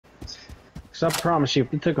Cause I promise you,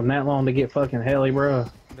 if it took them that long to get fucking Heli, bro.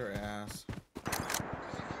 Their ass.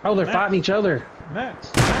 Oh, they're fighting each other. Matt.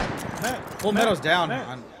 Full Meadow's down.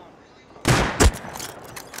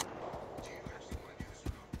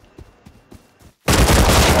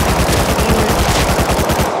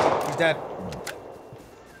 He's dead.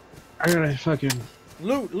 I gotta fucking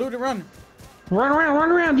Loot and run. run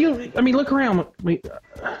around. Look around. Wait.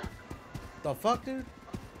 The fuck, dude?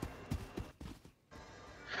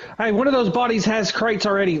 Hey, one of those bodies has crates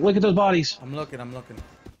already. Look at those bodies. I'm looking.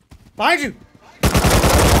 Behind you!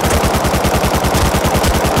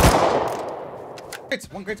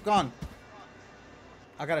 One crate's gone.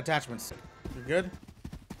 I got attachments. You good?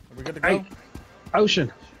 Are we good to go? Hey,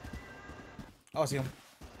 Ocean. Oh, I see him.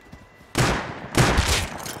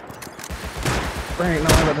 There ain't no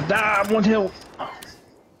one but to die. One hill.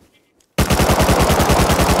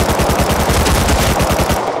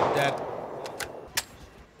 Dead.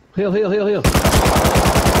 Heal.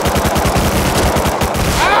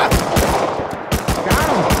 Ah! Got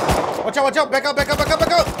him. Watch out. Back up. I'm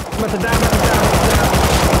about to die.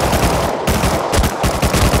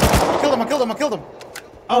 I killed him.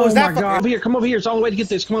 Oh, is that my God. Come over here. It's all the way to get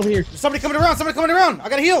this. Come over here. Somebody coming around. I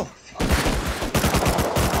gotta heal.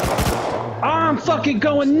 I'm fucking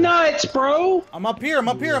going nuts, bro. I'm up here.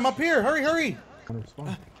 Hurry.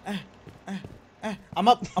 I'm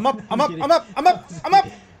up.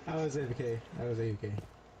 I was AFK.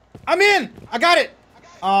 I'm in. I got it.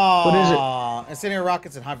 What is it? Incendiary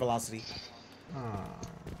rockets at high velocity.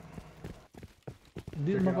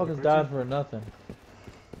 These motherfuckers died for nothing.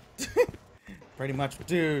 Pretty much,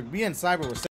 dude. Me and Cyber were